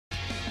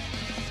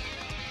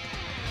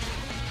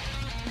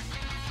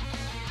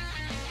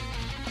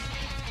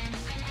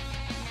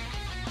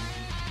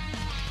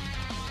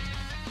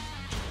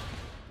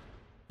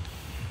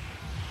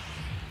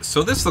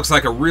So this looks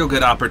like a real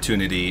good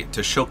opportunity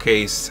to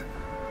showcase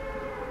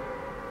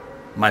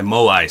my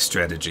Moai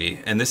strategy,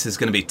 and this is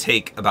going to be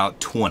take about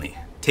 20.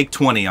 Take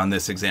 20 on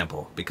this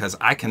example, because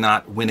I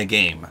cannot win a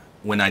game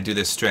when I do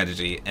this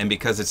strategy, and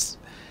because it's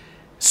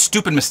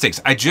stupid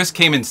mistakes. I just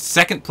came in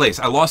second place.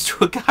 I lost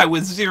to a guy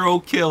with 0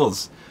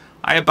 kills.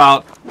 I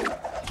about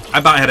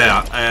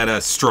had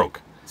a stroke.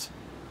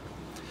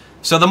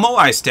 So the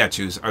Moai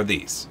statues are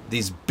these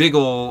big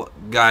ol'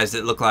 guys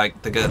that look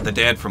like the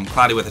dad from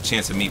Cloudy with a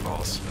Chance of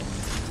Meatballs.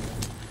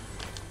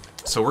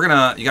 So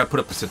you gotta put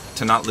up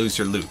to not lose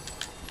your loot.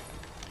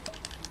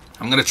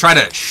 I'm gonna try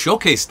to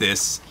showcase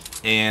this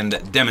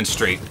and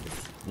demonstrate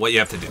what you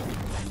have to do.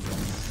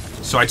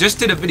 So I just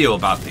did a video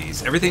about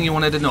these, everything you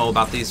wanted to know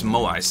about these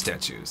Moai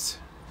statues.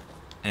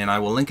 And I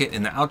will link it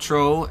in the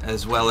outro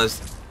as well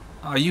as,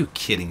 are you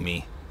kidding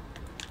me?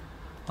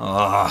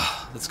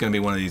 Oh, that's going to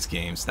be one of these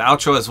games. The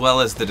outro as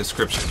well as the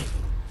description.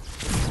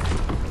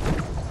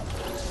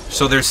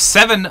 So there's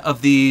 7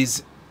 of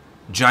these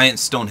giant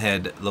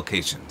stonehead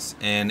locations.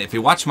 And if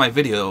you watch my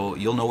video,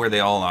 you'll know where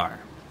they all are.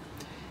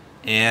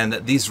 And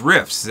these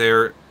rifts,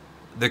 there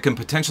can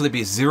potentially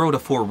be 0 to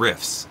 4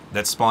 rifts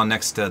that spawn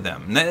next to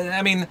them.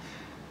 I mean,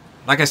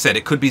 like I said,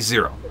 it could be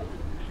 0.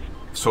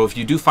 So if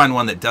you do find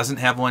one that doesn't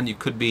have one, you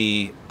could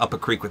be up a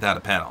creek without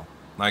a paddle.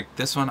 Like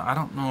this one, I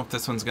don't know if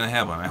this one's going to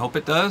have one. I hope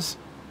it does,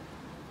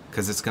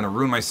 because it's going to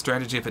ruin my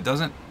strategy if it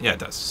doesn't. Yeah, it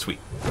does. Sweet.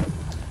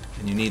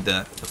 And you need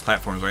the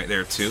platforms right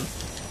there, too.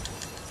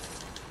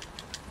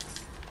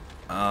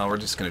 We're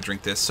just going to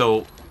drink this.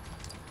 So,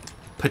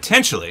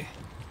 potentially,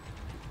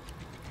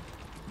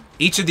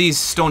 each of these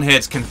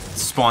stoneheads can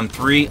spawn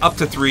up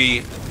to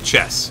 3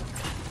 chests.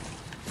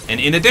 And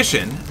in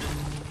addition,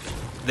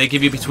 they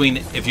give you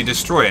if you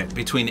destroy it,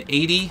 between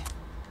 80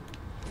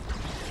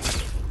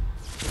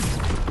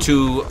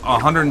 to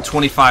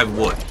 125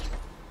 wood.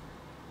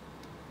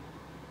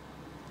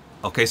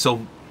 Okay,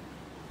 so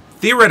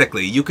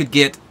theoretically, you could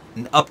get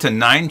up to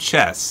 9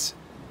 chests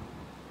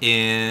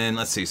in,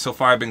 let's see, so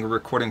far I've been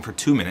recording for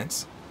 2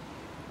 minutes.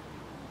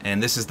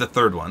 And this is the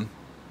 3rd one.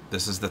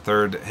 This is the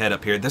 3rd head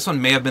up here. This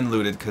one may have been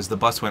looted because the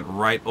bus went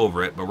right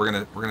over it, but we're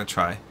gonna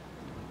try.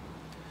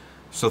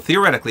 So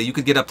theoretically, you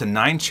could get up to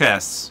 9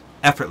 chests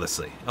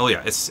effortlessly. Oh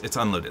yeah, it's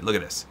unlooted. Look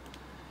at this.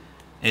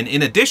 And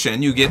in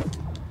addition, you get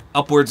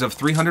upwards of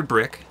 300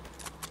 brick.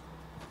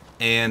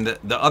 And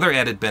the other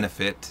added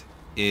benefit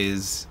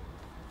is,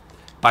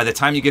 by the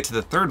time you get to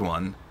the 3rd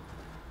one,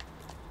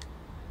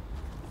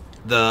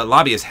 the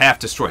lobby is half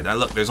destroyed. Now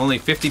look, there's only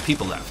 50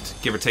 people left,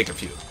 give or take a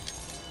few.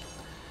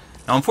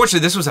 Now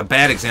unfortunately this was a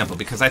bad example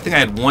because I think I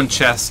had 1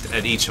 chest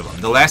at each of them.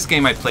 The last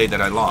game I played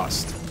that I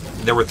lost,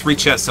 there were 3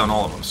 chests on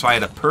all of them. So I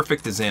had a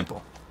perfect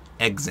example.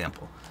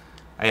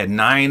 I had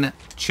 9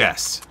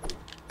 chests.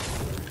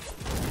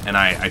 And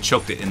I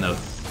choked it in the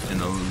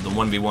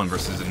 1v1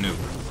 versus a noob.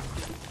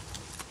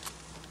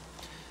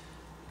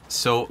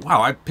 So,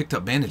 wow, I picked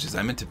up bandages.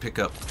 I meant to pick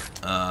up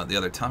the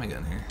other Tommy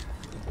gun here.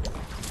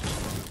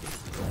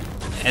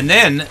 And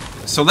then,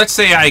 so let's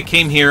say I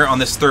came here on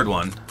this 3rd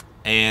one,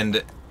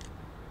 and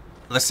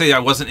let's say I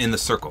wasn't in the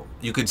circle.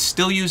 You could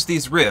still use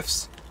these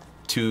rifts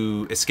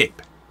to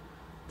escape.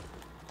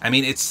 I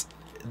mean,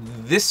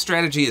 this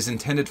strategy is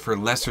intended for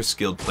lesser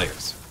skilled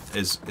players,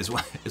 is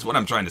what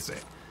I'm trying to say.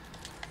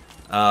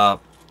 You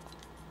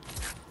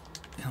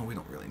know, we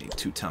don't really need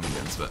 2 Tommy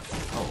guns, but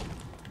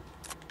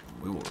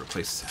we will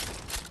replace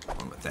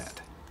one with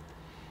that.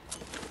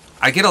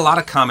 I get a lot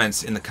of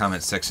comments in the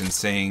comments section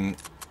saying,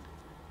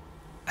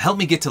 help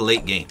me get to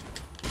late game.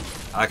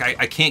 Like,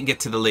 I can't get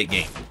to the late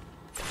game.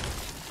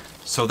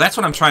 So that's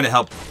what I'm trying to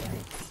help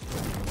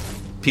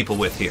people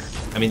with here.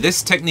 I mean,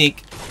 this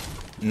technique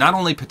not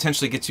only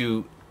potentially gets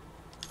you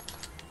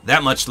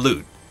that much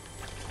loot,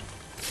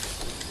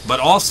 but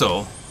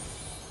also,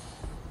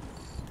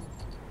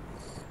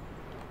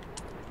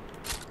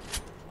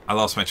 I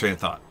lost my train of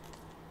thought.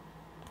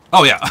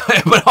 Oh yeah,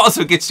 but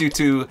also gets you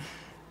to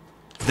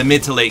the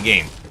mid to late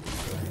game.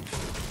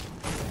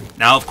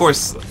 Now, of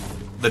course,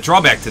 the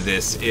drawback to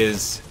this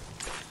is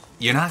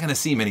you're not going to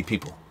see many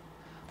people.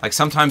 Like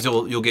sometimes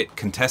you'll get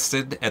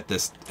contested at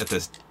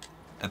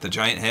the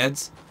giant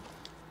heads,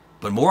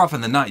 but more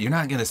often than not, you're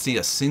not going to see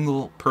a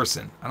single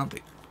person. I don't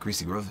think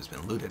Greasy Grove has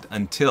been looted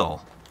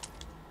until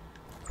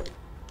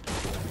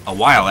a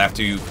while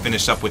after you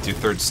finish up with your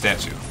 3rd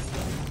statue.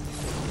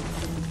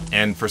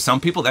 And for some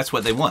people, that's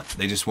what they want.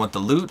 They just want the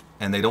loot,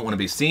 and they don't want to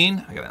be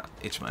seen. I gotta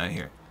itch my eye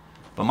here.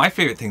 But my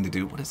favorite thing to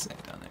do, what is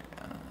that down there?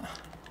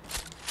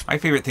 My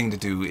favorite thing to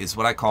do is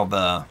what I call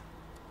the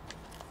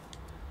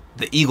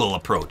eagle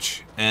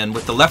approach. And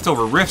with the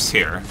leftover rifts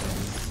here,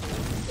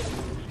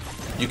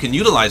 you can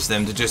utilize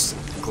them to just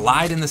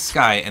glide in the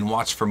sky and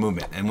watch for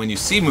movement. And when you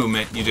see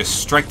movement, you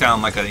just strike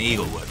down like an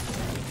eagle would.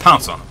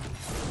 Pounce on them.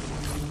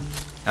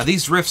 Now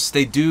these rifts,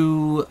 they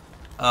do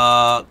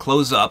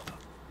close up.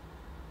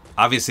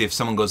 Obviously, if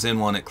someone goes in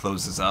one, it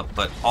closes up.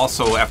 But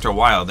also, after a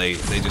while, they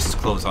just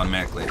close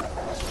automatically.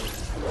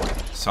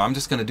 So I'm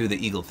just going to do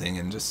the eagle thing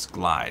and just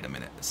glide a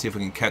minute. See if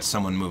we can catch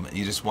someone moving.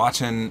 You're just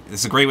watching. This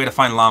is a great way to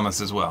find llamas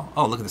as well.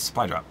 Oh, look at the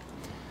supply drop.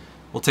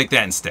 We'll take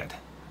that instead.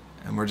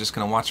 And we're just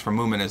going to watch for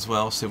movement as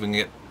well. See if we can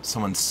get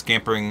someone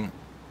scampering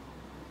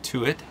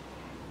to it.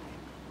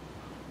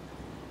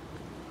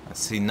 I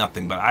see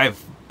nothing, but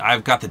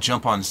I've got the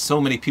jump on so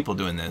many people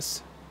doing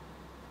this.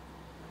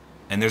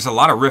 And there's a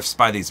lot of rifts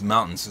by these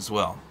mountains as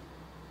well.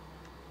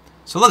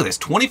 So look at this,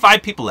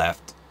 25 people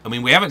left. I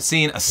mean, we haven't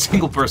seen a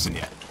single person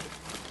yet.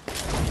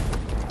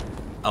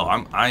 Oh,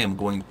 I am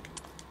going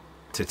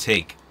to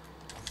take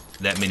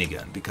that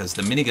minigun because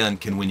the minigun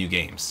can win you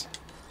games.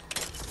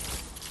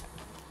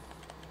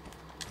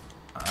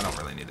 I don't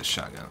really need the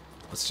shotgun.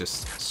 Let's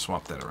just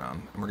swap that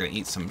around. And we're going to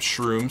eat some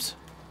shrooms.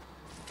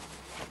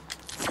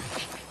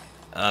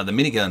 The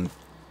minigun,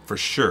 for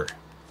sure.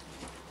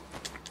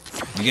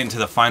 You get into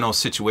the final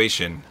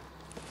situation,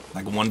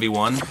 like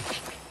 1v1.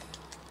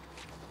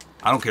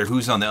 I don't care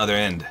who's on the other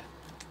end.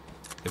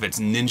 If it's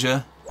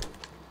Ninja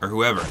or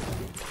whoever.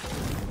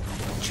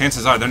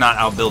 Chances are they're not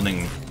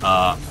outbuilding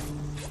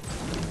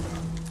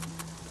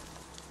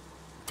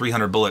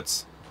 300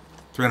 bullets.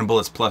 300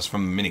 bullets plus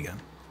from a minigun.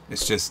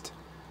 It's just...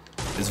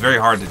 it's very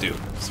hard to do.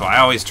 So I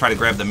always try to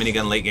grab the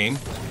minigun late game.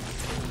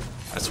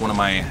 That's one of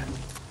my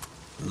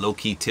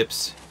low-key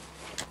tips.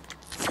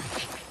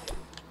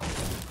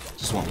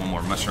 Just want one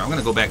more mushroom. I'm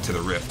gonna go back to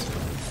the rift.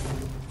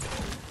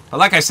 But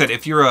like I said,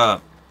 if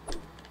you're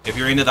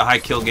into the high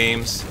kill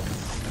games,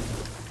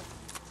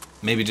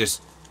 maybe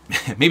just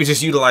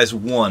utilize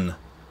one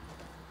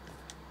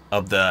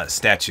of the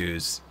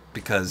statues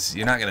because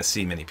you're not gonna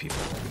see many people.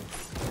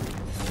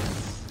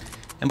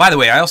 And by the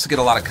way, I also get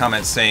a lot of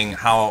comments saying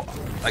how,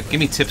 like, give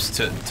me tips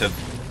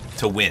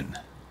to win.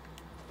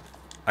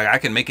 Like, I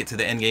can make it to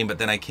the end game, but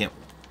then I can't.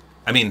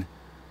 I mean,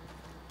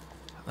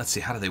 let's see,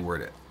 how do they word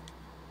it?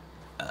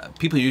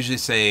 People usually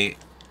say,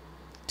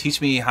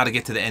 teach me how to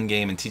get to the end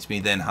game and teach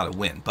me then how to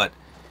win. But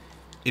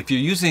if you're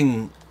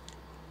using,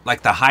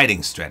 like, the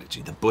hiding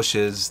strategy, the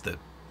bushes, the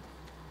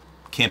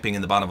camping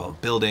in the bottom of a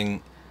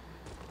building,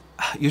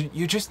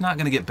 you're just not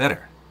going to get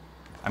better.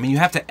 I mean, you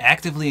have to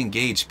actively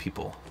engage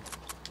people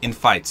in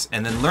fights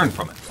and then learn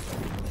from it.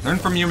 Learn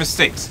from your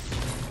mistakes.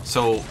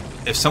 So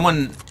if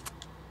someone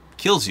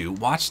kills you,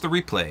 watch the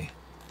replay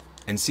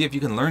and see if you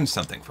can learn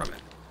something from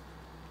it.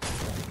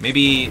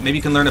 Maybe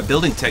you can learn a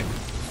building technique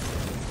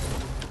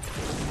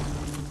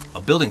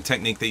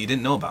that you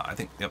didn't know about. I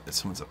think, yep,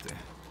 someone's up there.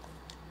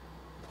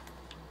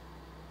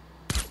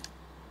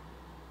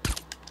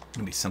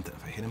 Gonna be something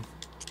if I hit him.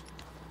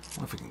 I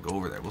wonder if we can go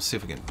over there. We'll see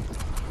if we can.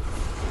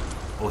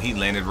 Oh, he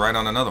landed right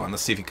on another one.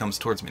 Let's see if he comes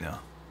towards me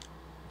now.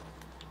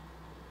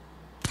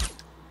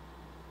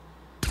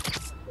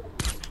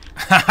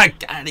 I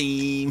got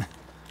him.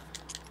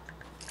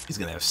 He's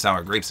gonna have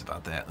sour grapes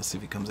about that. Let's see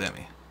if he comes at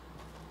me.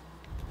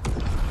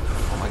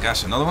 Oh my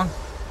gosh, another one?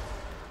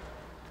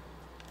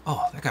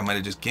 Oh, that guy might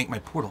have just ganked my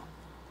portal.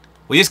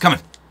 Well, he is coming.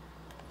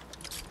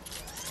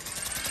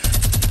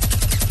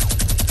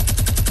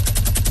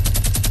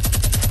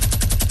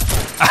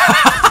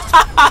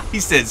 He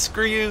said,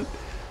 screw you.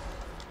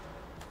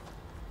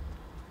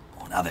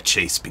 Oh, now the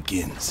chase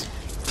begins.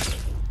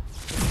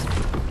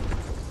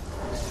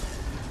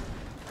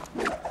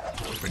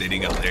 Where did he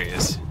go? There he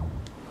is.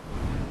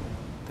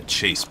 The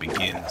chase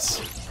begins.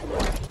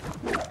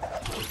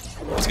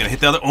 He's gonna hit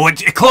the other. Oh,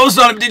 it closed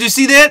on him. Did you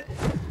see that?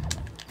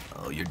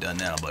 Oh, you're done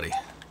now, buddy.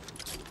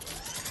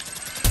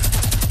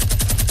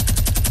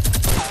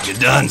 You're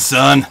done,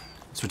 son.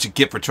 That's what you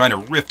get for trying to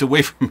rift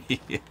away from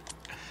me.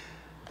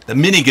 The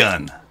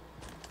minigun.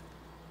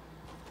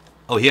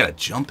 Oh, he had a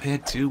jump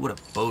head too? What a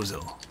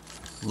bozo.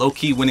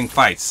 Low-key winning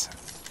fights.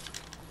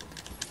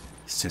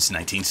 Since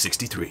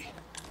 1963.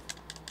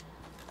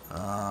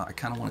 I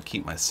kind of want to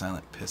keep my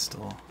silent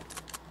pistol.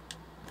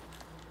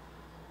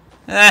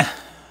 I'll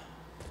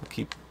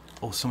keep...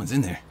 Oh, someone's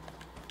in there.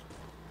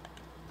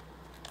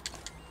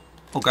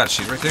 Oh god,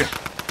 she's right there.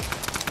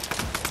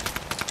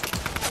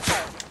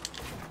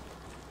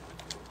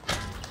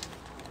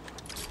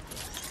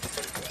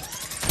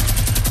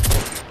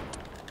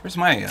 Where's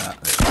my,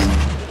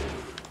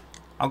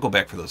 I'll go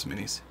back for those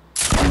minis.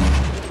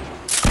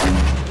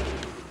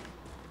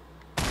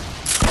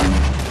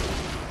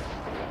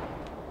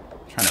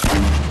 Trying to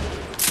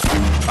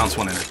bounce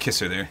one in her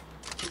kisser there.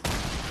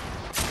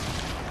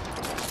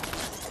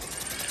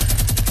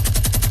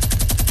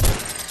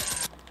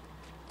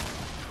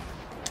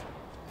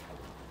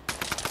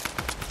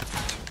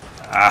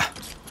 Ah.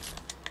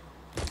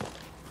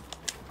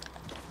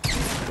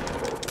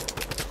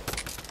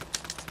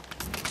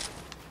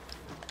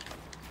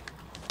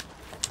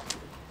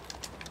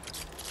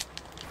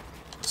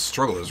 The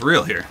struggle is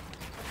real here.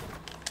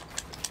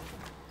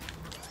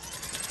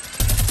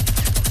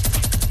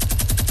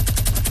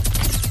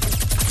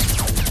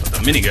 But the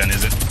minigun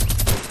isn't.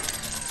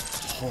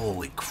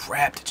 Holy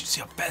crap, did you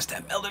see how fast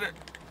that melted her?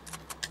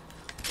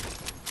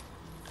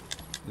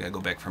 I gotta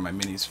go back for my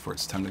minis before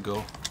it's time to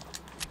go.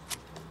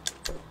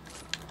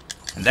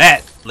 And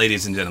that,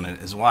 ladies and gentlemen,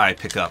 is why I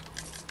pick up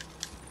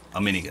a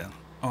minigun.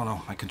 Oh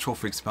no, my control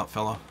freak's about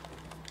fell off.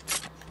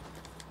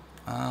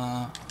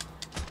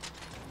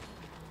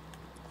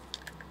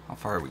 How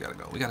far we gotta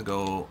go? We gotta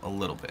go a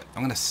little bit.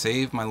 I'm gonna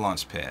save my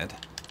launch pad.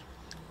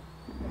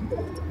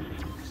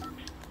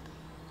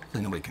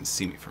 Hopefully nobody can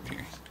see me from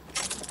here.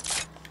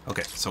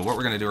 Okay, so what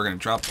we're gonna do, we're gonna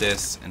drop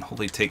this and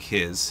hopefully take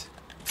his.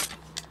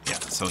 Yeah,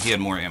 so he had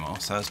more ammo,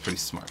 so that was pretty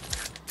smart.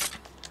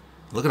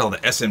 Look at all the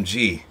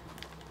SMG.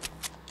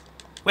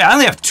 Wait, I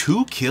only have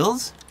 2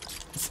 kills?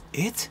 That's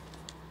it?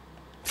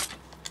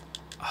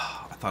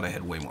 Oh, I thought I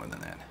had way more than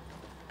that.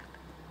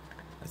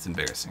 That's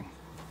embarrassing.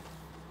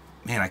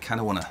 Man, I kind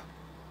of want to...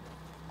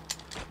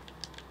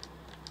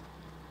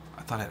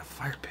 I thought I had a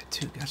fire pit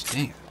too. Gosh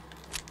dang it.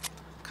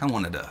 Kind of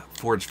wanted to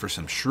forage for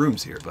some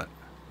shrooms here, but...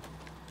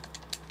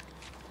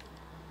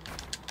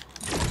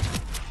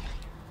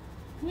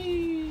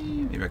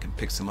 Whee! Maybe I can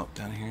pick some up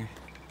down here.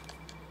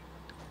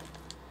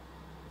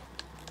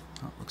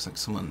 Oh, looks like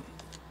someone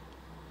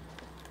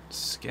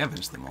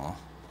scavenged them all.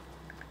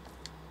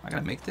 I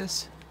gotta make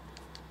this?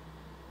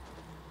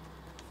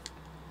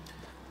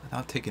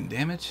 Without taking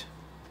damage?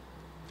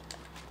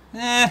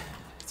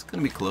 It's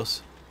gonna be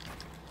close.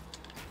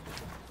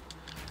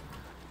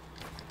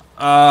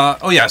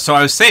 Oh yeah, so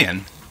I was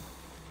saying,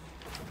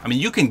 I mean,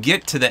 you can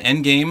get to the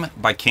end game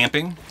by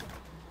camping,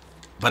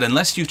 but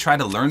unless you try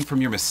to learn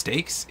from your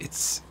mistakes,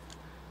 it's...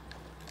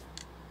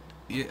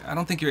 I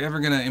don't think you're ever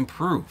gonna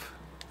improve.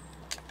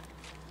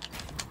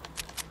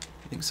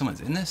 I think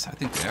someone's in this? I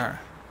think they are.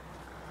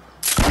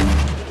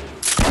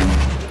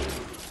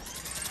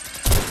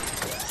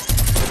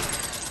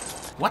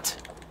 What?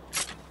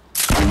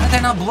 Why did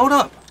that not blow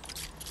up?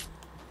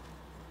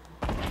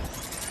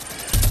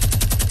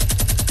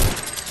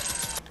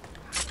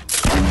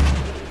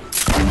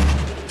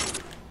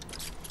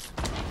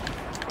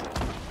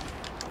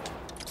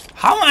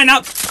 How am I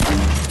not...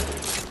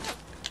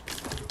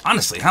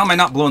 Honestly, how am I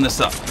not blowing this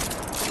up?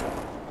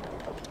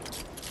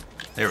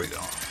 There we go.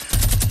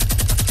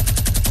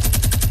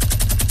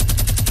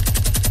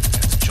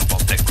 Let's jump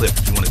off that cliff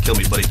if you want to kill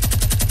me, buddy.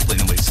 Hopefully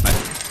nobody's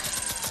sniping me.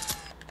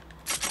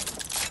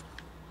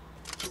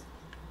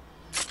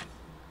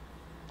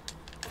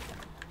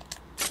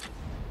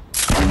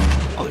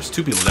 Oh, there's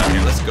 2 people down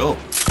here. Let's go.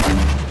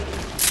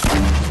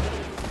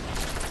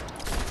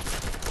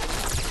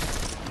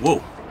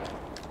 Whoa.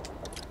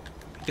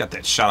 You got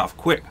that shot off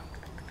quick.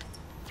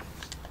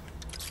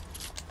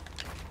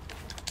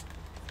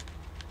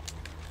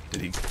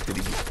 Did he?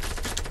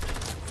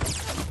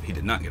 Oh, he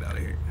did not get out of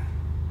here.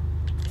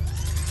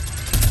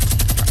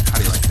 Right, how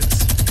do you like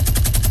this?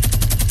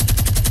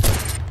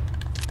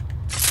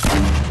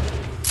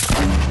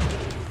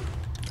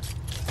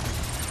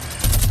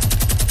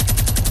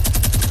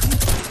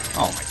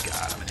 Oh my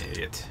god, I'm an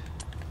idiot.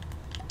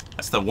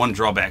 That's the one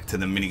drawback to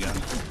the minigun.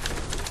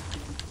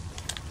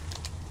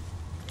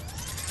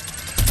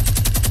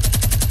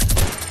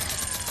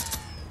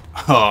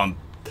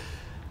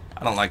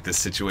 I don't like this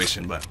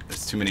situation, but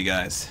there's too many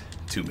guys.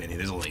 Too many.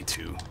 There's only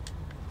 2.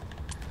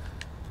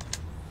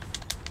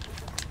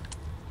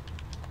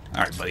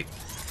 Alright, buddy.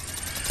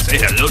 Say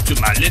hello to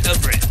my little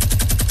friend.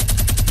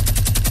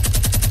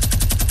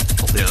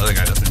 Hopefully the other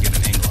guy doesn't get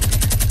an angle on me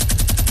here.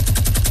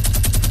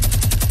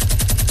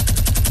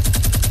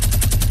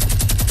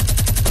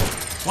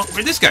 What?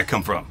 Where'd this guy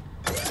come from?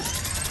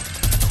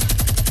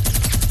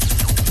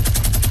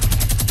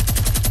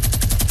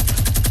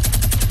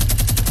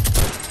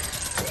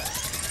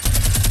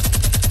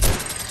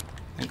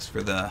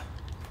 For the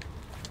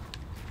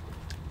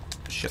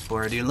chef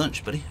boyardee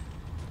lunch, buddy.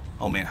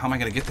 Oh man, how am I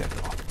gonna get that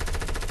though?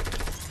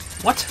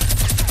 What?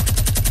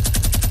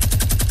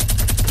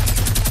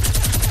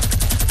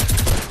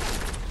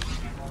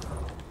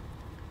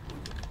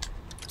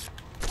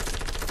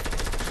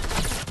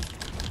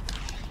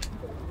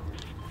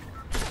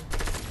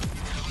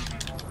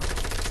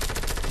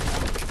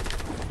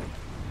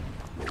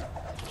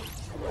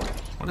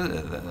 What is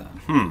it?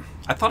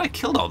 I thought I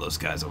killed all those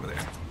guys over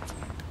there.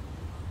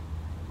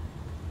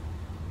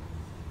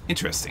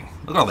 Interesting.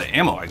 Look at all the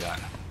ammo I got.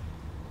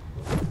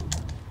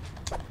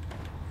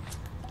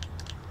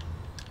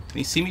 Can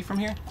you see me from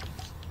here?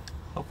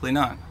 Hopefully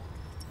not.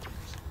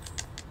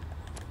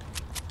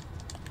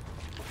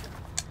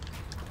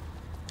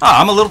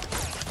 Ah, I'm a little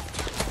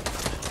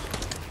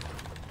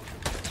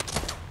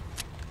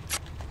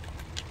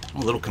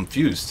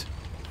confused.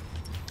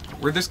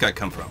 Where'd this guy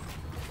come from?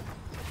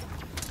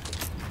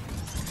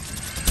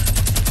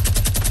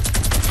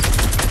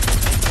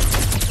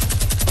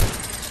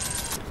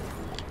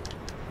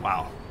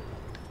 Wow.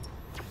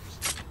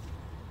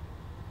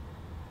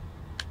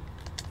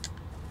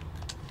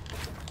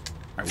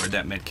 Alright, where'd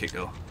that med kit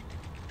go?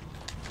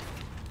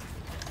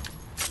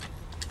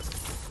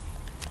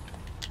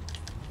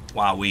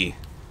 Wowee.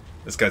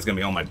 This guy's gonna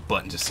be on my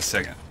butt in just a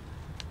second.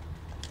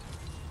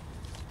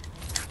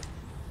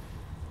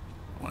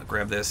 I wanna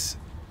grab this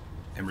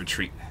and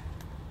retreat.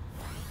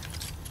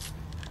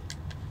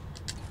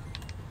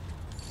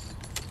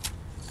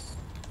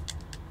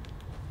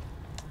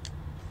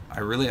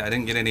 I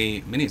didn't get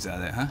any minis out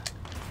of that, huh?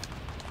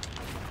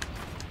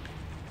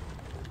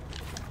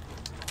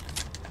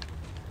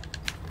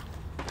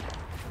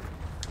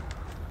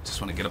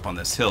 just want to get up on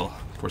this hill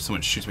before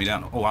someone shoots me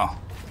down. Oh, wow.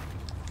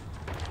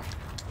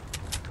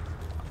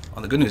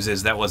 Well, the good news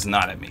is that was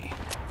not at me.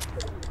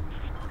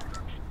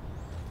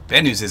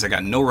 Bad news is I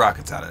got no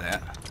rockets out of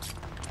that.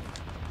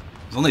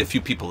 There's only a few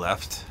people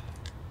left.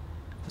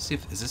 Let's see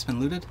if... Has this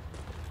been looted?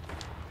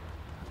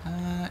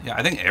 Yeah,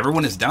 I think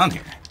everyone is down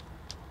here.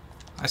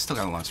 I still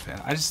got a launch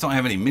pad. I just don't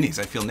have any minis.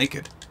 I feel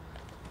naked.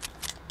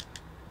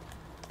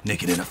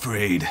 Naked and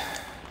afraid.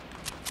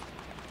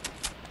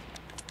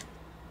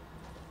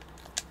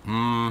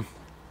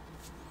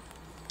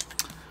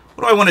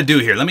 What do I want to do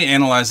here? Let me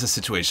analyze the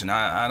situation.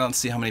 I don't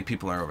see how many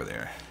people are over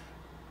there.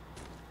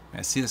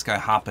 I see this guy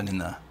hopping in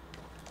the...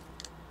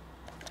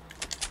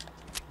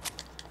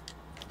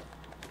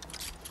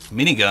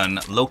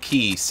 minigun,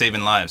 low-key,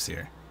 saving lives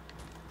here.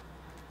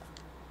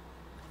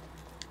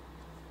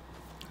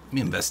 Let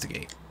me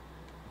investigate.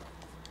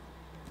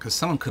 Because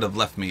someone could have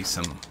left me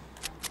some...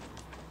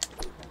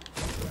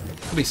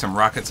 Could be some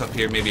rockets up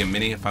here, maybe a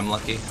mini if I'm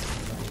lucky.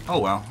 Oh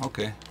well,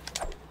 okay.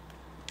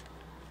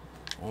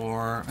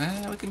 Or,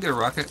 we can get a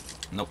rocket.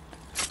 Nope.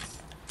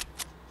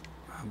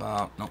 How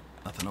about, nope,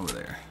 nothing over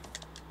there.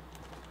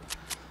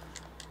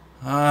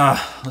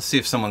 Let's see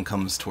if someone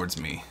comes towards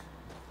me.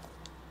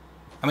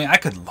 I mean, I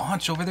could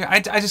launch over there. I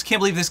just can't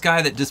believe this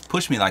guy that just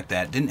pushed me like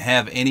that didn't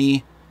have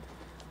any...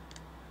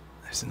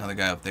 There's another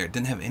guy up there.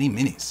 Didn't have any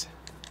minis.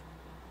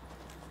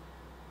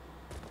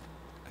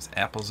 There's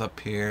apples up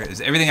here. There's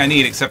everything I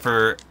need except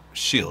for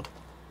shield.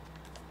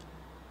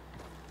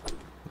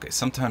 Okay,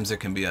 sometimes there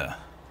can be a...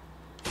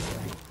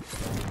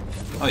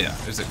 Oh yeah,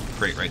 there's a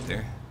crate right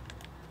there.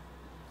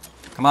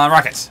 Come on,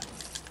 rockets!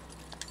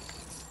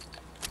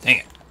 Dang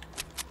it.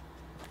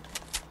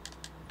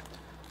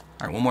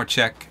 Alright, one more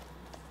check.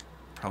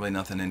 Probably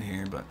nothing in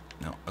here, but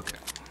no, okay.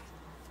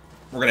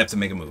 We're gonna have to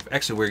make a move.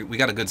 Actually, we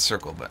got a good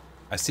circle, but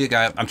I see a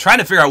guy. I'm trying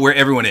to figure out where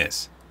everyone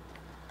is.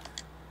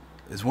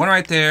 There's one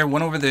right there,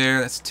 one over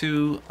there. That's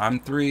 2. I'm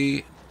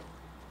 3,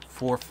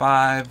 4,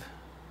 5.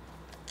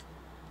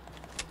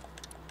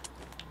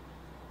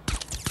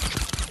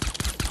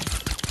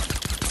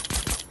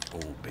 Oh,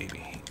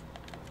 baby.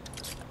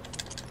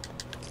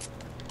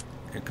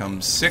 Here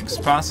comes 6,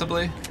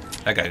 possibly.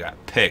 That guy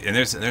got pegged. And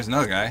there's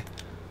another guy.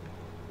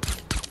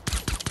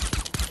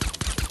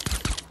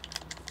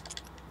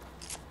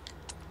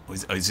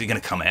 Is he gonna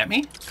come at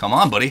me? Come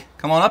on, buddy.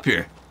 Come on up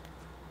here.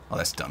 Oh,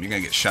 that's dumb. You're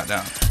gonna get shot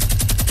down.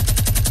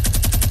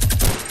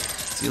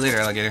 See you later,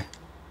 alligator.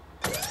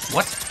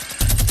 What?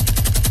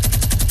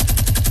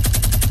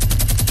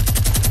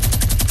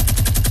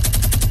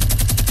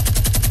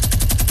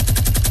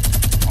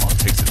 All it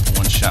takes is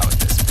one shot with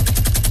this, buddy.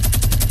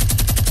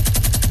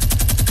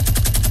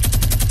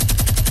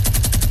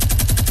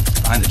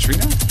 Behind the tree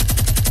now?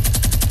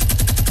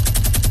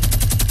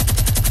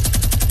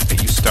 Hey,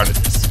 you started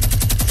this.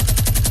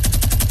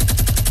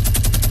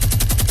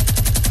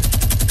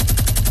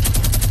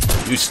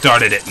 You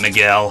started it,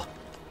 Miguel.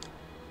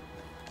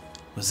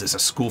 Was this a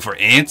school for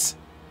ants?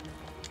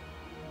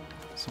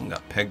 Someone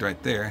got pegged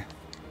right there.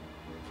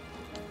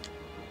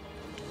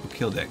 Who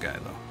killed that guy,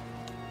 though?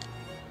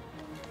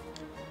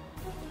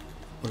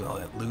 Look at all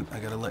that loot I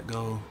gotta let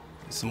go.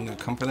 Is someone gonna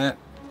come for that?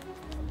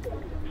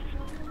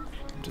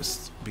 I'm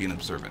just being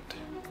observant.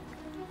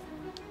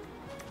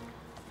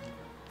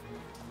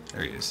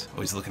 There he is.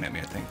 Oh, he's looking at me,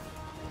 I think.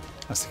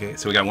 That's okay.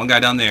 So we got one guy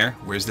down there.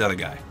 Where's the other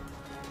guy?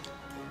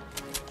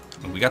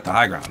 We got the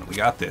high ground. We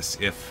got this.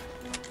 Let's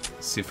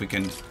see if we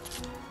can.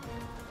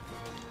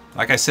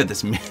 Like I said,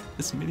 this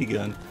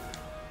minigun.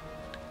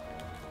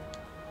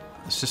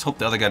 Let's just hope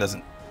the other guy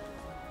doesn't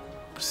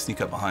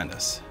sneak up behind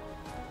us.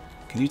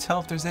 Can you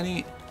tell if there's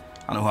any?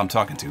 I don't know who I'm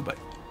talking to, but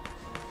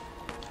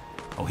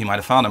oh, he might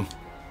have found him.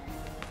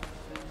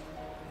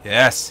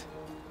 Yes.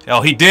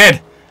 Oh, he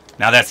did.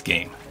 Now that's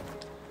game.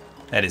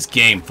 That is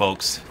game,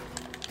 folks.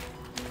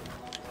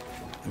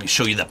 Let me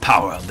show you the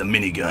power of the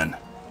minigun.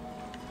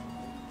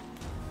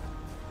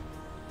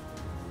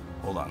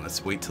 Hold on,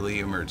 let's wait till he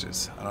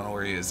emerges. I don't know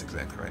where he is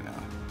exactly right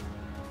now.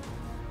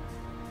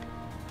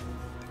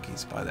 I think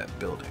he's by that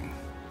building.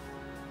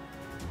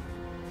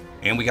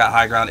 And we got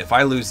high ground. If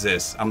I lose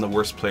this, I'm the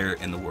worst player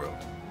in the world.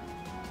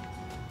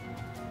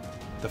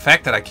 The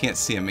fact that I can't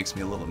see him makes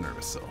me a little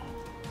nervous, though.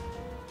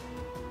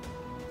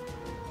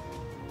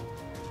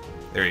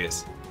 There he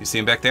is. You see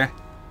him back there?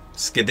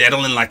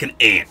 Skedaddling like an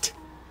ant.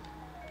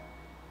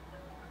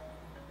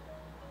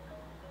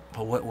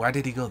 But why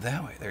did he go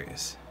that way? There he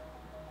is.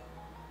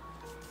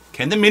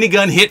 Can the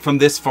minigun hit from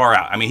this far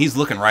out? I mean, he's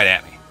looking right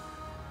at me.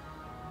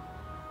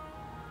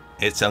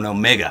 It's an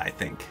Omega, I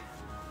think.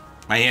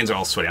 My hands are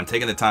all sweaty. I'm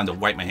taking the time to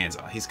wipe my hands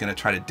off. He's going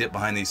to try to dip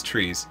behind these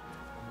trees.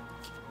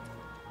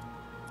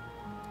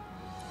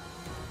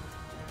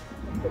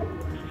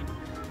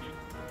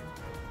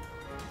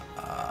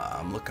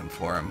 I'm looking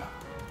for him.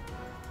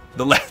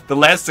 The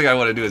last thing I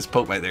want to do is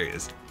poke my... There he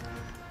is.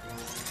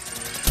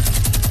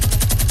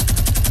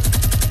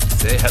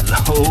 Say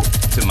hello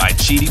to my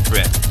cheaty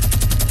friend.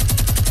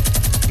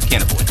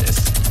 Can't avoid this.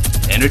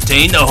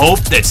 Entertain the hope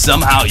that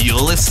somehow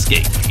you'll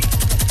escape me.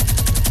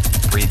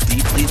 Breathe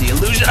deeply. The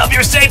illusion of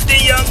your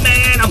safety, young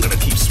man. I'm gonna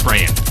keep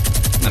spraying.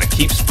 I'm gonna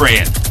keep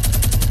spraying.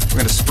 We're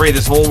gonna spray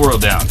this whole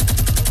world down.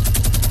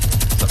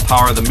 It's the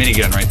power of the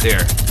minigun right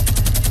there.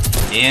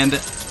 And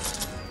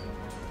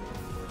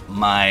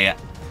my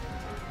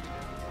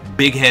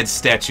big head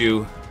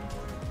statue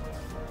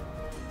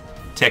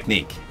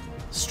technique,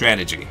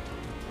 strategy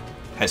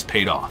has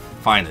paid off.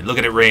 Finally, look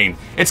at it rain.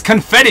 It's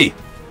confetti!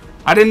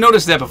 I didn't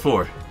notice that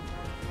before.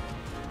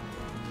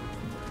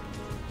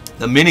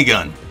 The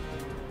minigun,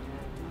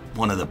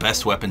 one of the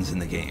best weapons in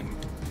the game.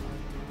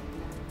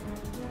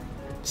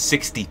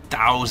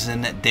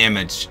 60,000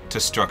 damage to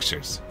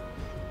structures.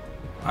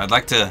 I'd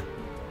like to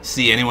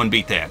see anyone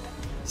beat that.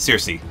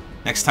 Seriously,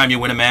 next time you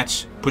win a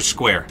match, push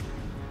square.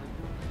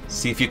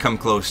 See if you come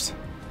close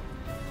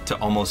to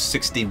almost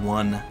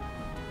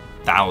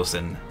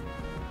 61,000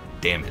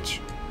 damage.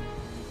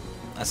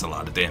 That's a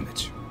lot of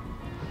damage.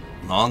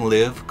 Long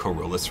live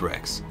Corollas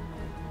Rex.